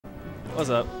What's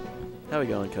up? How we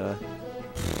going, Kai?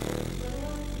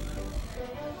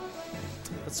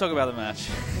 Let's talk about the match.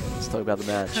 Let's talk about the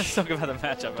match. Let's talk about the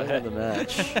match up ahead. Talk about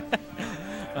the match.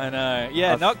 I know.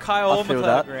 Yeah, not Kyle or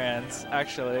McLeod Grands,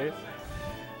 actually.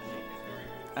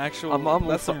 That's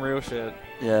some real shit.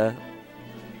 Yeah.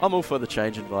 I'm all for the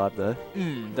change in vibe, though.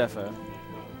 Defo.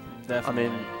 Definitely. I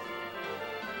mean...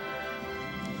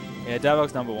 Yeah,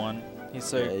 Davox #1. He's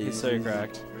so yeah, so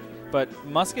cracked. But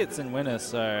Muscat's in winner,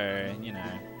 so, you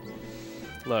know.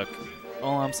 Look,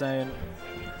 all I'm saying,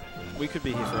 we could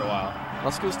be here for a while.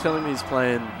 Muscat was telling me he's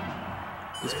playing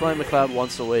McLeod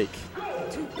once a week.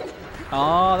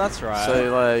 Oh, that's right.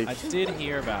 So, like... I did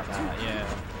hear about that, yeah.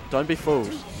 Don't be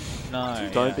fooled. No,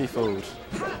 Don't be fooled.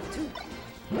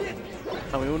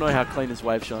 And we all know how clean his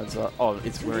wave shines are. Oh,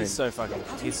 it's weird. He's so fucking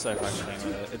clean with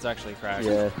it. It's actually cracked.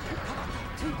 Yeah.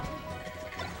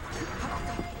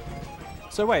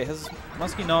 So wait, has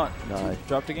Muskie not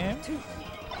dropped a game?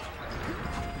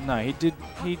 No, he did.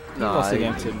 He lost a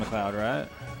game to McLeod, right?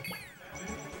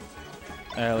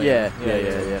 Earlier.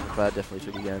 Yeah. McLeod definitely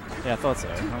took a game. Yeah, I thought so.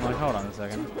 I'm like, hold on a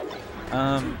second.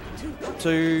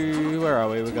 So where are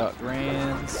we? We got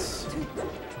Grands.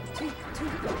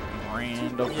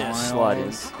 Grand of yeah, slide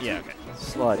in. Yeah, okay.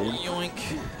 Slide in.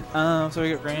 Yoink. So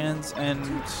we got Grands and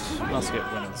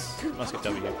Muscat winners. Muscat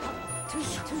W.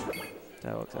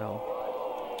 Davox L.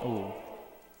 Ooh.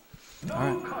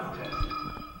 Alright.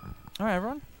 Alright,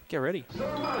 everyone. Get ready.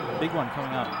 Big one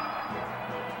coming up.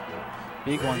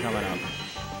 Big one coming up.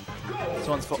 This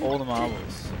one's for all the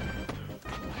marbles.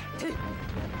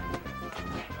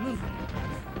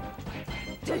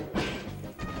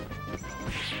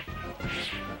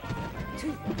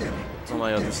 Oh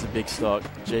my god, this is a big stock.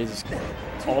 Jesus.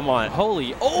 Oh my.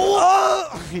 Holy.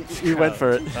 Oh! He went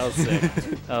for it. That was sick.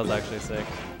 That was actually sick.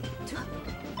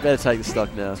 Better take the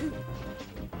stock now.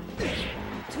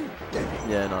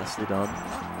 Yeah, nicely done.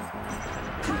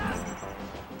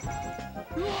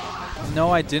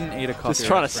 No, I didn't eat a coffee. Just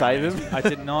trying to save him. I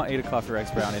did not eat a coffee Rex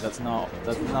brownie. That's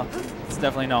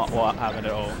definitely not what happened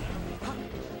at all.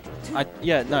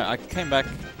 I came back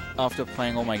after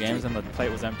playing all my games and the plate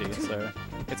was empty, so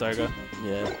it's over.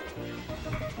 Yeah.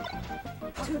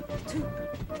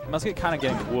 Muscat kind of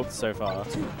getting whooped so far.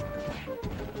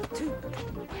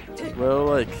 Well,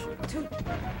 like,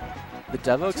 the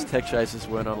Davox tech chasers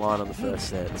weren't online on the first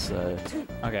set, so...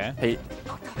 Okay.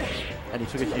 He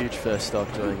took a huge first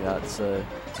stock doing that, so...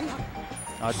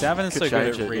 Oh, Davin is so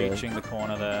good at reaching the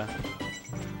corner there.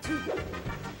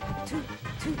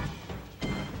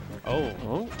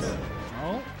 Oh.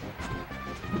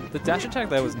 The dash attack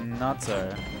there was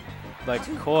nutso. Like,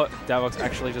 caught Davox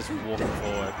actually just walking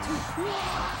forward.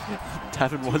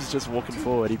 Davin was just walking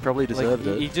forward. He probably deserved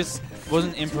it. He just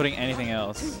wasn't inputting anything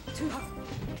else.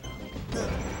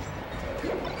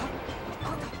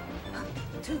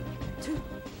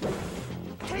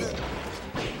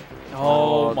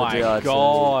 Oh my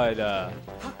god.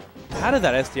 How did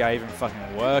that SDI even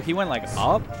fucking work? He went like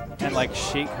up and like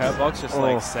Sheik hurtbox just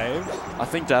like saved. I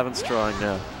think Davin's trying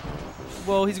now.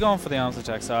 Well, he's going for the arms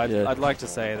attack, so I'd like to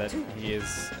say that he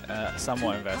is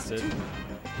somewhat invested.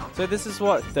 So this is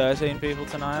what, 13 people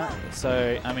tonight?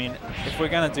 So, I mean, if we're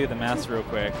going to do the maths real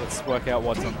quick, let's work out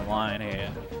what's on the line here.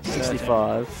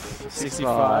 65.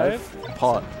 65?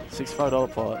 Pot.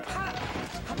 $65 pot.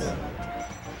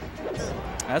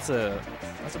 That's a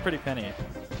pretty penny.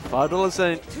 $5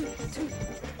 ain't,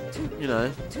 you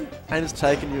know, ain't as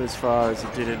taken you as far as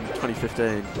it did in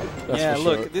 2015. Yeah,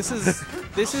 look, this is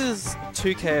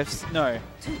 2 KFC. No,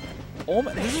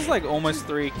 this is like almost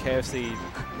 3 KFC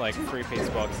like 3-piece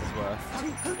boxes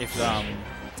worth.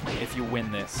 If you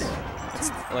win this,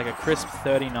 it's like a crisp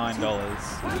 $39.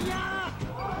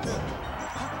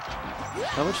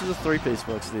 How much is a 3-piece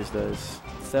box these days?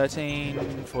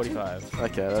 $13.45.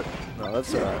 Okay,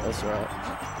 that's alright. That's alright.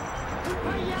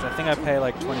 So I think I pay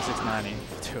like $26.90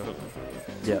 for 2 of them.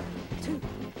 Yeah.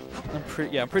 I'm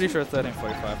pretty sure it's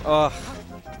 $13.45. Oh,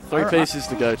 3 pieces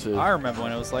to go to. I remember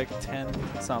when it was like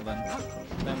 10 something.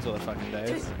 Those were the fucking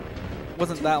days.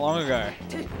 Wasn't that long ago.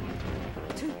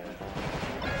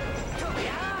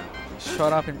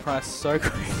 Shot up in price so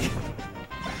quick.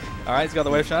 All right, he's got the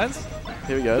wave shines.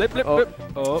 Here we go. Blip, blip, blip.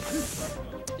 Oh.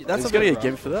 That's going to get a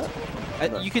gift for that?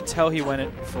 No. You could tell he went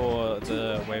it for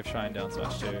the wave shine down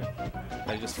smash too.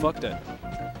 They just fucked it.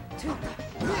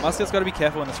 Muscat's got to be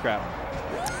careful in the scrap.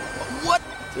 What?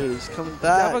 Dude, he's coming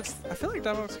back. Davox, I feel like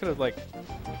Davox could have like...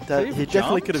 He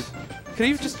definitely could have... Could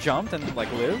he have just jumped and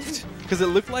like lived? Because it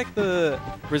looked like the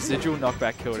residual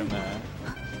knockback killed him there.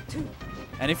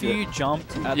 And if you jump at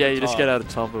the top... Yeah, you just get out of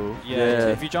tumble. Yeah,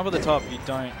 if you jump at the top, you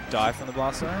don't die from the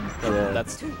blast zone. Yeah.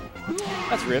 That's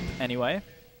rip, anyway.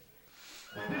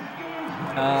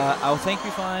 I'll think we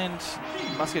find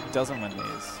Muscat doesn't win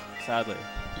these, sadly.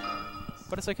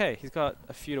 But it's okay, he's got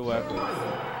a few to work with.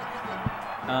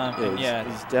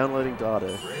 He's downloading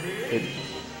data.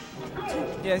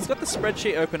 Yeah, he's got the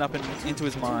spreadsheet open up into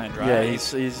his mind, right? Yeah,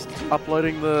 he's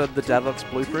uploading the Davox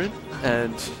blueprint,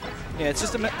 and yeah, it's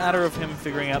just a matter of him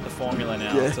figuring out the formula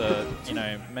now to, you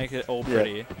know, make it all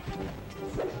pretty.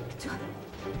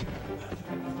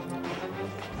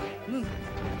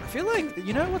 I feel like,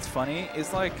 you know what's funny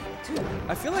is like,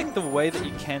 I feel like the way that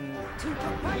you can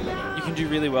do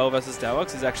really well versus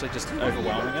Davox is actually just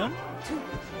overwhelming him.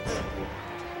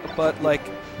 But like,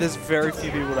 there's very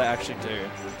few people that actually do.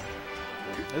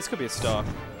 This could be a stock.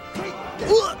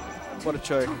 What a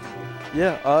choke.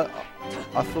 Yeah,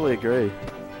 I fully agree.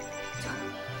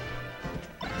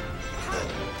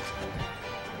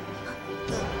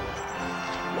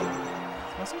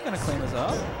 Is he going to clean this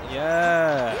up?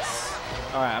 Yes.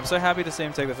 Alright, I'm so happy to see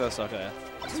him take the first stock there.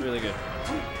 It's really good.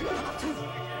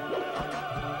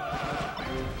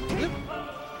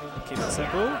 Keep it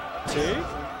simple. 2.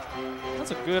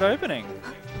 That's a good opening.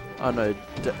 I know.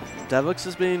 Davox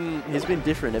he's been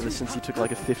different ever since he took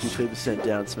like a 52%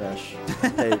 down smash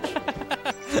age.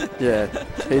 Yeah,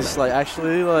 he's like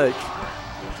actually like.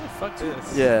 Fuck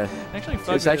this. Yeah. Actually,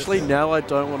 fuck it's this. actually now I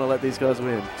don't want to let these guys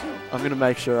win. I'm gonna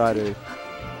make sure I do.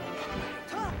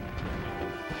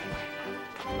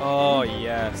 Oh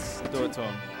yes, do it to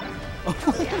him.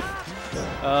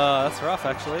 That's rough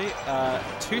actually.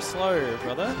 Too slow,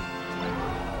 brother.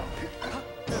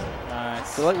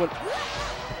 Nice. So like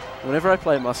whenever I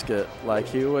play Muscat, like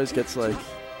he always gets like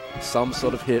some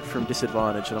sort of hit from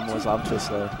disadvantage, and I'm always up too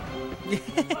slow.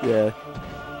 Yeah.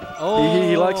 Oh.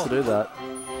 He likes to do that.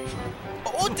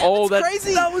 Oh, that's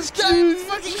crazy! That was huge!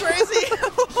 Fucking crazy!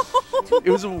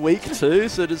 It was a weak too,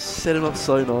 so it just set him up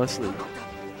so nicely.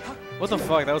 What the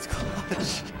fuck? That was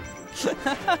clutch.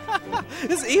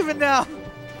 It's even now.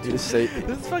 You just see.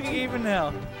 This is fucking even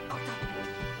now.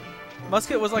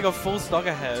 Muscat was like a full stock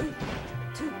ahead.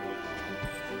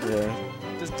 Yeah.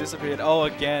 Just disappeared. Oh,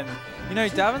 again. You know,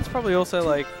 Davin's probably also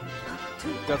like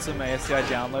got some ASCI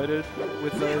downloaded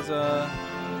with those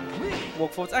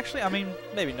walk forwards. Actually, I mean,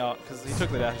 maybe not, because he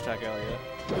took the dash attack earlier.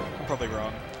 I'm probably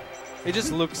wrong. It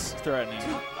just looks threatening.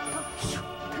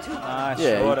 Nice.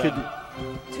 Yeah,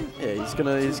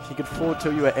 he could forward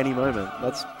to you at any moment.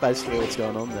 That's basically what's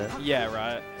going on there. Yeah,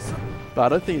 right. But I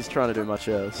don't think he's trying to do much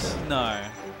else. No.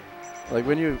 Like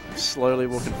when you're slowly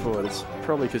walking forward, it's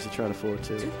probably because you're trying to forward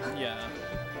to. Yeah.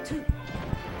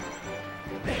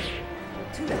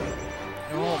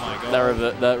 Oh my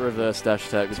god. That reverse dash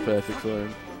attack was perfect for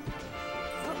him.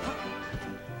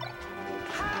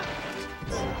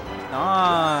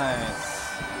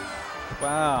 Nice.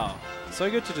 Wow. So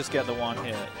good to just get the one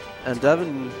hit. And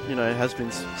Davin, you know, has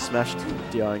been smashed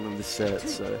DIing them this set,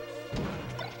 so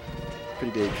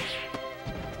pretty big.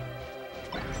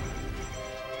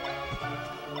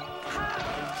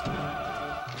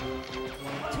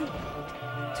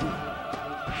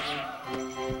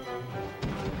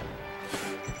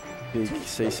 Big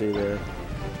CC there.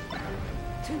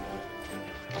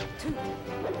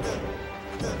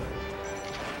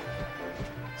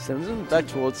 Sends him back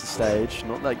towards the stage.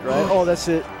 Not that great. Oh, that's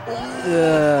it.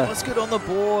 Yeah. Let's get on the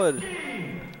board.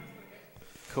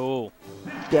 Cool.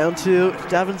 Down to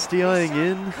Davin's DIing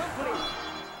in.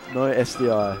 No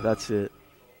SDI. That's it.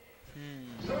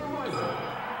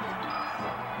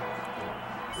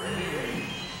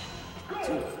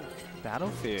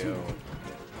 Battlefield.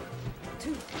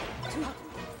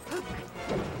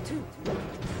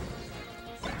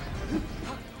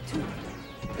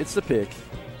 It's the pick.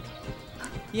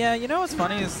 Yeah, you know what's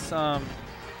funny is how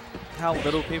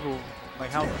little people,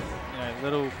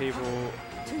 little people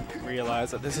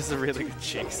realize that this is a really good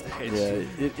Sheik stage. Yeah,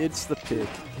 it's the pick.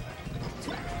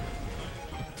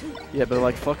 Yeah, but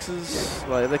like Fox's,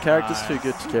 like the character's too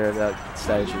good to care about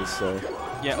stages, so.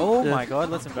 Yeah. Oh my God,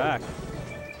 lets him back.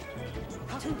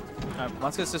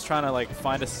 Muscat's just trying to like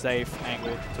find a safe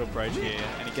angle to approach here,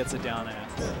 and he gets it down there.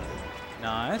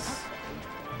 Nice.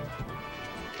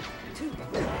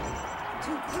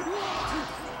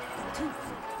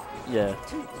 Yeah,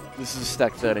 this is a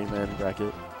stack 30-man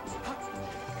bracket.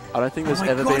 I don't think there's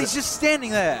ever been. He's just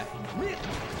standing there.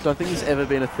 Don't think there's ever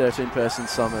been a 13-person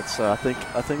summit, so I think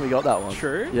we got that one.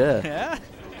 True. Yeah. Yeah.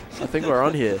 I think we're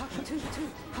on here.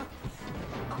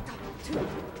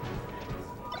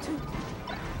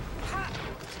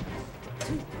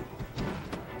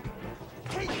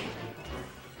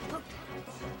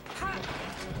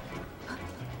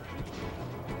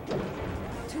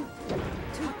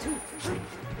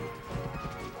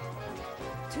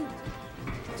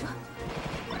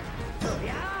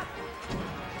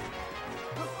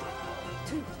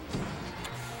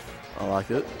 like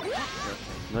it.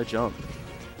 No jump.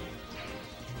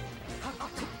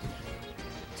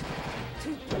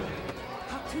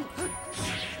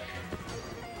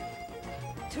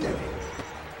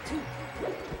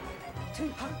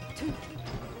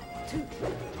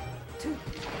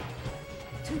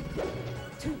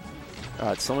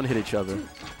 Alright, someone hit each other.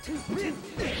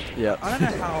 Yeah. I don't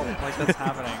know how like that's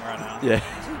happening right now. Yeah.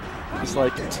 It's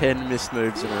like 10 missed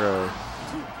moves in a row.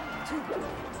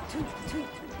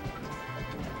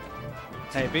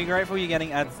 Hey, be grateful you're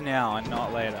getting ads now and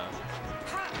not later.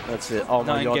 That's it. Oh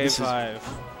my god, game this 5. is...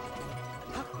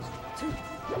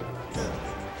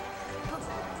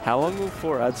 How long will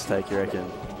 4 ads take, you reckon?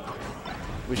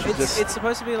 We should It's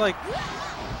supposed to be like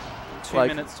 2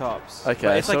 minutes tops. Okay,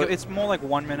 but it's so like it's more like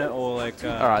 1 minute or like.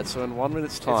 Alright, so in 1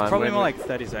 minute's time. It's probably more like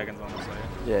 30 seconds, honestly.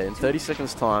 Yeah, in 30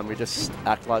 seconds' time, we just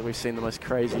act like we've seen the most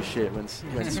crazy shit when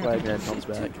Swagman comes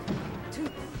back.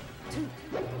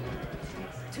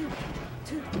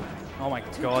 Oh my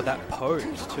god, that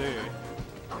pose too.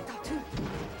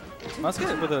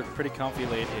 Muscat with a pretty comfy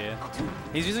lead here.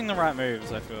 He's using the right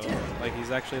moves, I feel. Like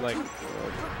he's actually like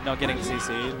not getting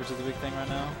CC'd, which is a big thing right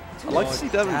now. I'd like to see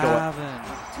Davin go out.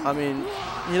 I mean,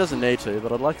 he doesn't need to,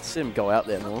 but I'd like to see him go out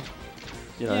there more.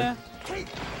 You know? Yeah.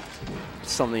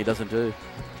 Something he doesn't do.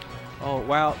 Oh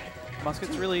wow,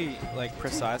 Muscat's really like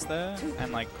precise there,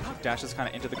 and like dashes kind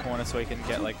of into the corner so he can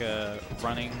get like a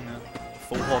running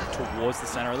full hop towards the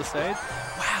center of the stage.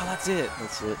 Wow, that's it.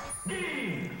 That's it.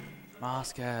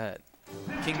 Muscat.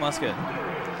 King Muscat.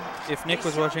 If Nick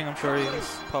was watching, I'm sure he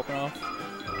was popping off.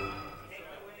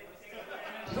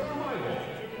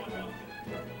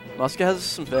 Muscat has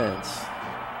some fans.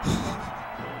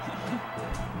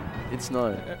 It's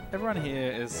known. Everyone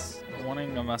here is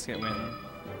wanting a Muscat win.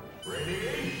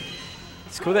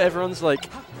 It's cool that everyone's like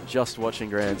just watching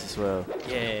Grands as well.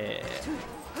 Yeah.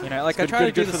 You know, like I try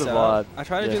to do the setup. I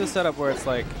try to do the setup where it's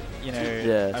like, you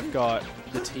know, I've got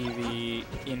the TV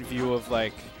in view of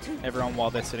like everyone while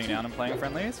they're sitting down and playing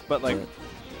friendlies, but like,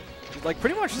 like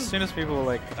pretty much as soon as people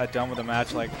like are done with the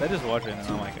match, like they're just watching, and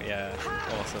I'm like, yeah,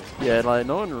 awesome. Yeah, like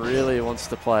no one really wants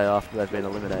to play after they've been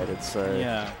eliminated, so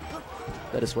yeah,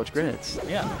 they just watch Grands.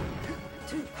 Yeah.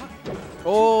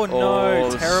 Oh no!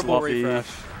 Oh, terrible sloppy.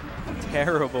 refresh.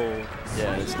 Terrible.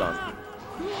 Yeah, it's done.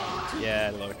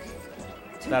 Yeah, look,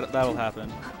 that'll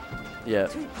happen. Yeah.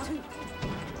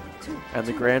 And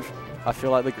the grand, I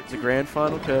feel like the grand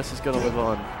final curse is going to live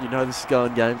on. You know this is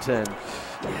going game 10.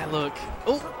 Yeah, look.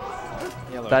 Oh.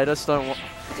 Yeah, look. They just don't want.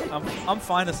 I'm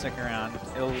fine to stick around.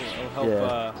 It'll help.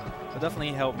 Yeah. It'll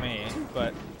definitely help me.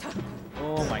 But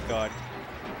oh my god.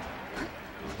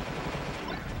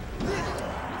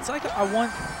 It's like I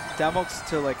want Davox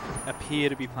to like appear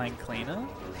to be playing cleaner.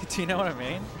 Do you know what I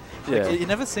mean? Yeah. Like, it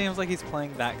never seems like he's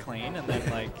playing that clean, and then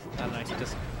like I don't know, he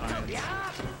just owns.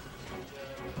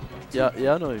 Yeah,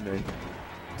 I know what you mean.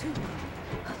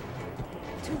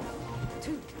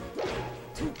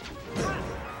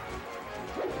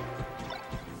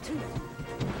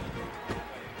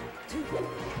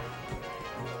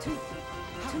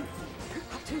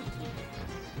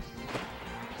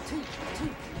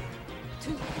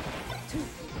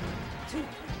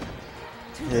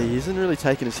 Yeah, he isn't really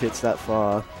taking his hits that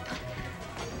far.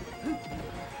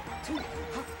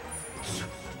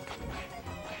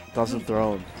 Doesn't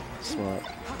throw him. Smart.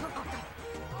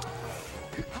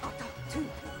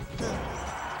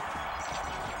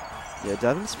 Yeah,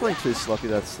 Davin's playing too sloppy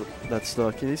that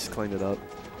stock. He needs to clean it up.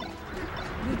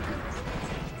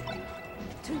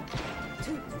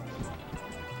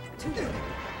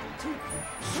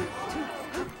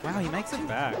 Wow, he makes it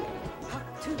back.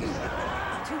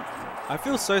 I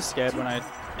feel so scared when I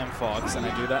am Fox and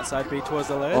I do that side B towards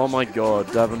the ledge. Oh my god,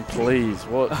 Davin, please.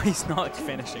 What? Oh, he's not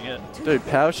finishing it. Dude,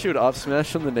 power shield up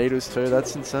smash on the needles too.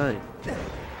 That's insane.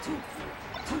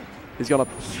 He's gonna...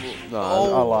 No,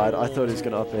 I lied. I thought he was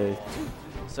gonna up A.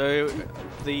 So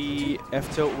the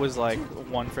F tilt was like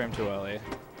 1 frame too early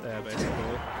there, basically.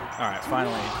 Alright,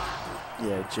 finally.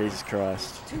 Yeah, Jesus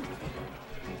Christ.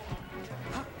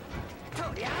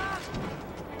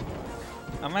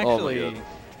 I'm actually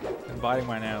biting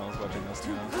my nails watching this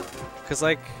now. Because,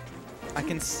 like, I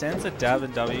can sense a dab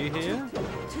and W here.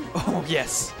 Oh,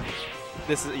 yes.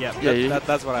 This is,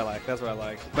 that's what I like. That's what I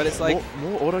like. But it's like...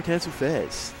 More auto-cancel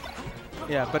fairs.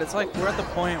 Yeah, but it's like we're at the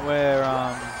point where,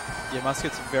 yeah,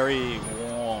 Muscat's very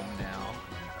warm now.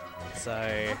 So,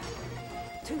 I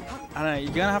don't know,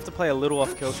 you're going to have to play a little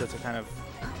off kilter to kind of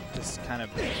just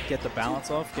get the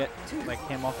balance off, get like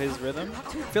him off his rhythm.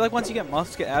 I feel like once you get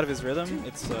Muscat out of his rhythm,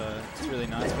 it's really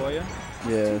nice for you.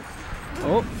 Yeah.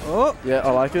 Oh. Yeah,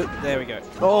 I like it. There we go.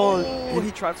 Oh,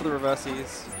 he tried for the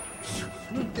reversies.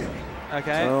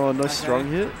 Okay. Oh, no strong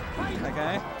hit.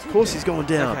 Okay. Of course he's going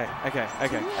down. Okay.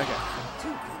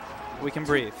 We can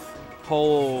breathe.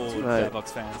 Hold, Right. Davox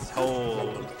fans.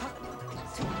 Hold.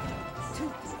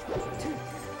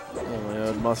 Oh my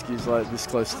god, Muskie's like this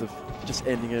close to just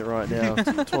ending it right now.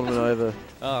 Tournament over.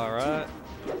 All right.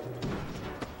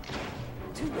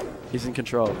 He's in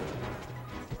control.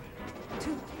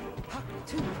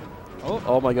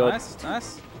 Oh my god.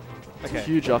 Nice. Okay.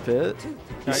 Huge up hit. No,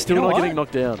 He's still you know not what? getting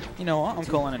knocked down. You know what? I'm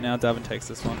calling it now. Davin takes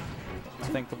this one. I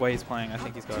think the way he's playing, I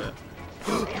think he's got it.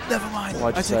 Never mind.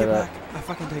 Why'd you I say take it that? back. I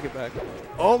fucking take it back.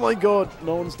 Oh my god,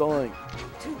 no one's dying.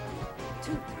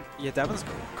 Yeah, Davin's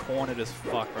cornered as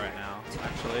fuck right now,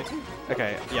 actually.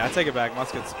 Okay, yeah, I take it back.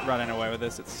 Muscat's running away with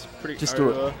this. It's pretty Just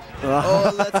do over. it.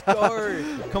 Oh, let's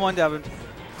go. Come on, Davin.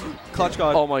 Clutch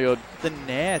guard. Oh my god. The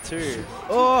nair, too.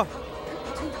 Oh.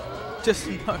 Just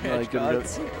no edge good.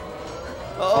 guards.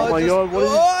 Oh my god, what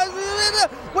is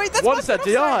Wait, that's What is that,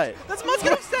 Muscat DI? offstage. That's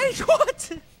Muscat off stage.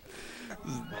 What?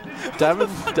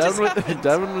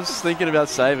 Davin was thinking about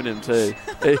saving him too.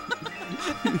 He-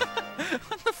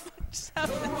 What the fuck just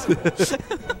happened?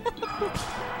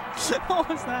 What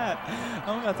was that?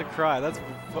 I'm about to cry. That's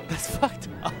fucked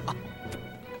up.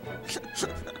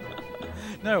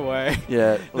 No way.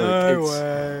 yeah, look, No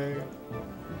way.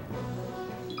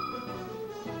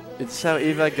 It's how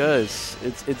EVAC goes.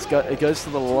 It goes to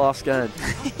the last game.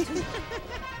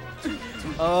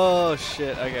 Oh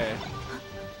shit. Okay.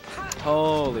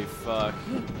 Holy fuck.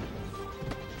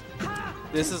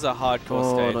 This is a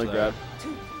hardcore stage. No though. grab.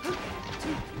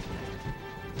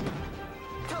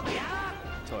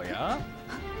 Toya.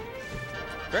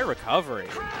 Great recovery.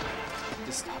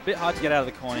 Just a bit hard to get out of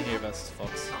the corner here versus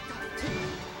Fox.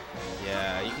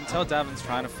 Yeah, you can tell Davin's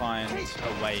trying to find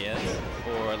a way in,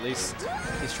 or at least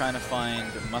he's trying to find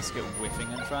Muscat whiffing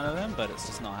in front of him, but it's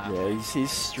just not happening. Yeah,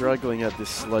 he's struggling at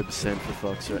this low percent for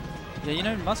Fox, right? Yeah, you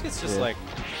know, Muscat's just like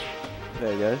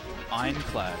There you go.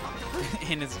 ironclad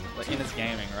in his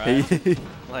gaming, right?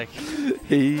 Like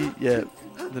Yeah,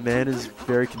 the man is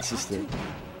very consistent.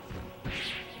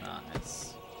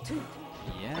 nice.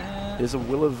 Yeah. There's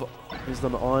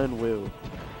an iron will.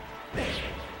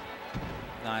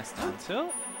 Nice down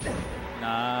tilt.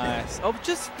 Nice. Oh,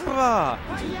 just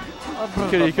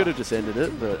He could have just ended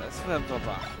it, but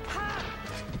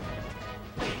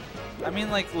I mean,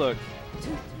 like, look.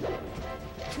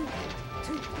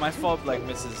 My fob like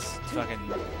misses fucking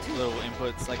little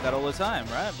inputs like that all the time,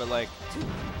 right? But like,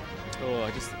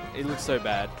 oh, it looks so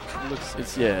bad. It looks.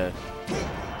 So yeah,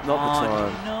 not the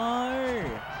time.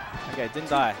 No. Okay, didn't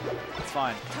die. It's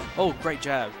fine. Oh, great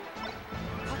jab.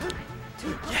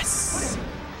 Yes.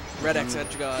 Red X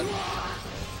edge guard.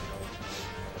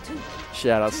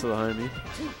 Shout outs to the homie.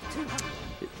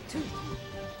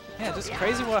 Yeah, just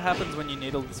crazy what happens when you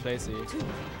needle the spacey.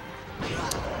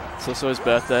 It's also his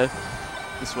birthday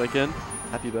this weekend.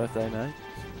 Happy birthday, mate.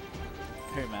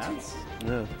 Who, Mats?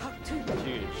 Yeah.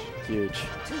 Huge.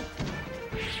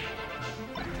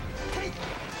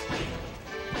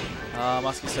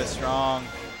 Muskie's so strong.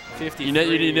 53.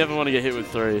 You never want to get hit with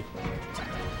 3.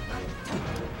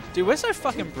 Dude, we're so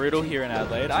fucking brutal here in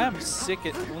Adelaide. I am sick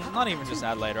at, well, not even just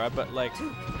Adelaide, right? But like,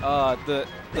 the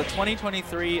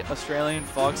 2023 Australian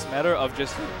Fox meta of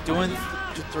just doing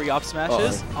 3 up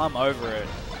smashes. I'm over it.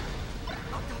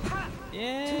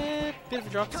 Yeah, bit of a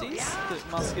drop tease, but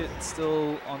Muscat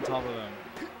still on top of him.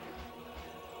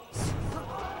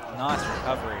 Nice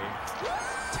recovery.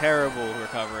 Terrible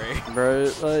recovery.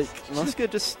 Bro, like,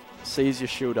 Muscat just sees your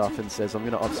shield up and says, I'm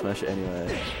going to up smash it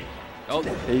anyway. Oh.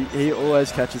 He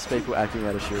always catches people acting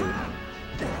out of shield.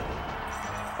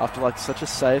 After like such a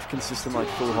safe, consistent, like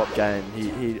full hop game,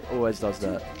 he always does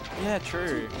that. Yeah,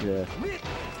 true. Yeah.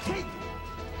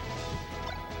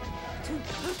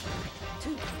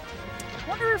 I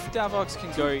wonder if Davox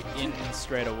can go in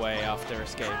straight away after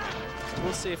escaping.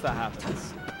 We'll see if that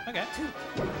happens. Okay.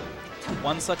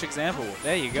 One such example.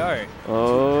 There you go.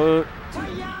 Oh,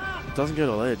 doesn't go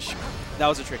to ledge. That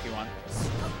was a tricky one.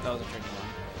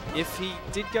 If he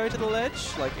did go to the ledge,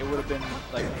 like it would have been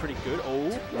like pretty good.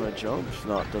 Oh, No jump.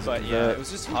 No, it doesn't. but yeah, it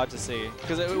was just hard to see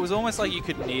because it was almost like you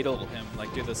could needle him,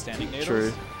 like do the standing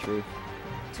needles. True.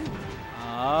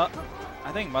 I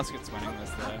think Muscat's winning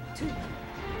this though.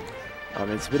 I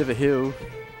mean, it's a bit of a hill.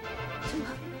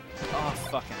 Oh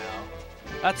fucking hell!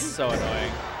 That's so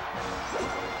annoying.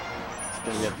 It's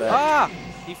gonna get back. Ah!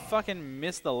 He fucking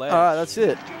missed the ledge. All right, that's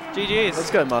it. GG's. Let's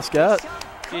go, Muscat.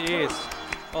 GG's.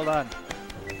 Well done.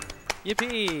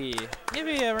 Yippee!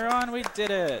 Yippee, everyone! We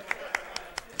did it!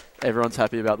 Everyone's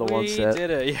happy about the one set. We did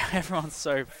it. Yeah, everyone's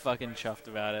so fucking chuffed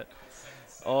about it.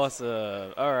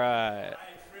 Awesome. All right.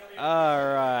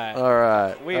 Alright.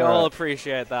 Alright. We all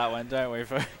appreciate that one, don't we,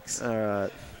 folks?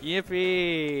 Alright.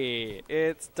 Yippee!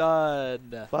 It's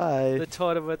done. Bye. The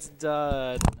tournament's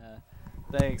done.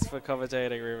 Thanks for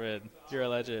commentating, Ruben. You're a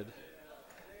legend.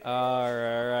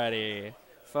 Alrighty.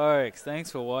 Folks, thanks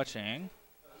for watching.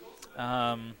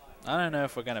 I don't know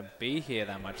if we're going to be here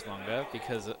that much longer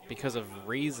because of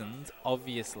reasons,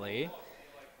 obviously.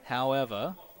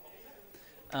 However,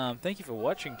 thank you for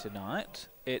watching tonight.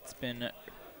 It's been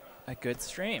a good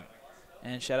stream.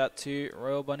 And shout out to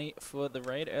Royal Bunny for the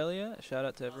raid earlier. Shout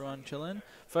out to everyone chilling.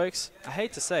 Folks, I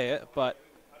hate to say it, but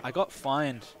I got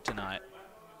fined tonight.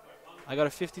 I got a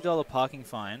 $50 parking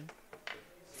fine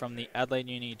from the Adelaide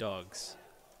Uni Dogs.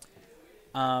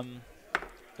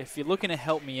 If you're looking to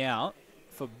help me out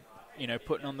for,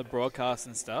 putting on the broadcast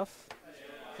and stuff,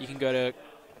 you can go to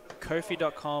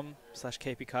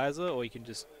kofi.com/KP Kaiza, or you can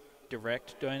just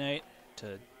direct donate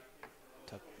to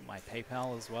my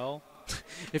PayPal as well.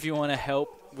 If you want to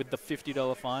help with the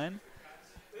 $50 fine.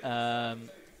 I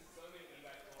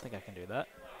think I can do that.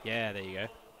 Yeah, there you go.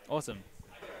 Awesome.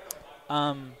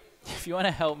 If you want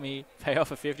to help me pay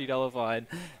off a $50 fine,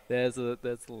 there's the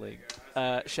link.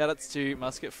 Shoutouts to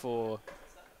Muscat for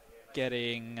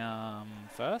getting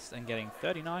first and getting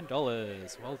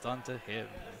 $39. Well done to him.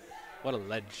 What a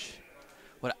ledge.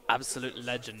 What an absolute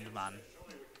legend, man.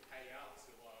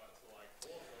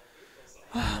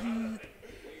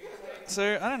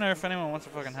 So, I don't know if anyone wants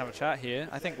to fucking have a chat here.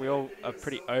 I think we all are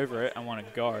pretty over it and want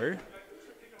to go.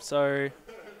 So,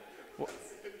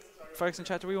 folks in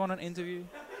chat, do we want an interview?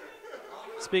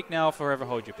 Speak now or forever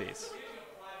hold your peace.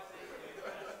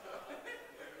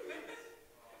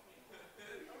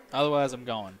 Otherwise, I'm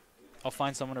going. I'll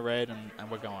find someone to raid and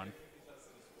we're going.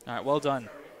 Alright, well done.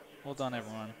 Well done,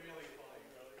 everyone.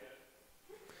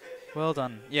 Well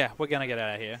done. Yeah, we're going to get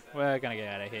out of here. We're going to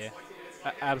get out of here.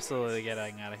 Absolutely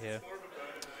getting out of here.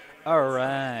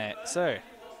 Alright, so,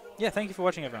 yeah, thank you for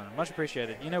watching, everyone. Much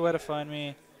appreciated. You know where to find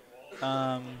me.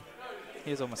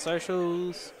 Here's all my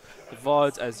socials. The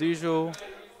VODs, as usual.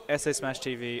 SA Smash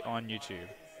TV on YouTube.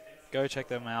 Go check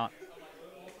them out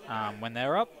when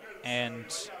they're up. And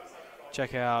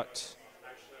check out,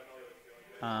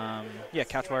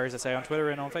 Couch Warriors SA on Twitter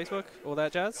and on Facebook. All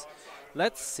that jazz.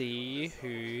 Let's see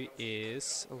who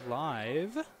is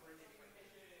live.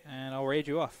 And I'll raid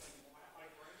you off.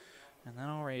 And then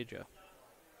I'll raid you.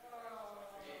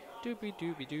 Doopy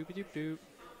doopy doopy doop doop.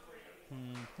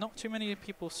 Not too many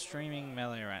people streaming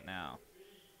Melee right now.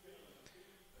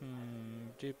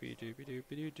 Doopy doopy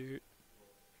doopy doo doot.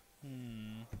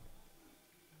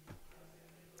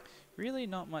 Really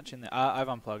not much in there. I've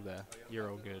unplugged there.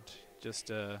 You're all good. Just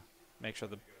make sure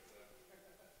the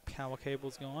power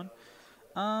cable's gone.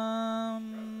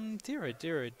 Dear oh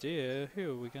dear oh dear.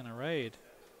 Who are we gonna raid?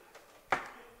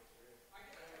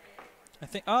 I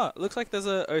think, it looks like there's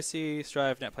a OC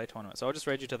Strive Netplay tournament, so I'll just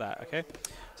raid you to that, okay?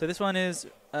 So this one is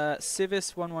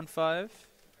Civis115.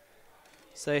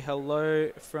 Say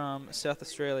hello from South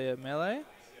Australia Melee.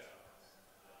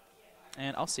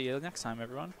 And I'll see you next time,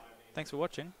 everyone. Thanks for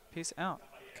watching. Peace out.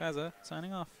 Kaiza,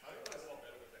 signing off.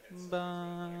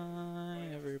 Bye,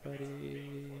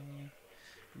 everybody.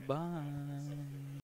 Bye.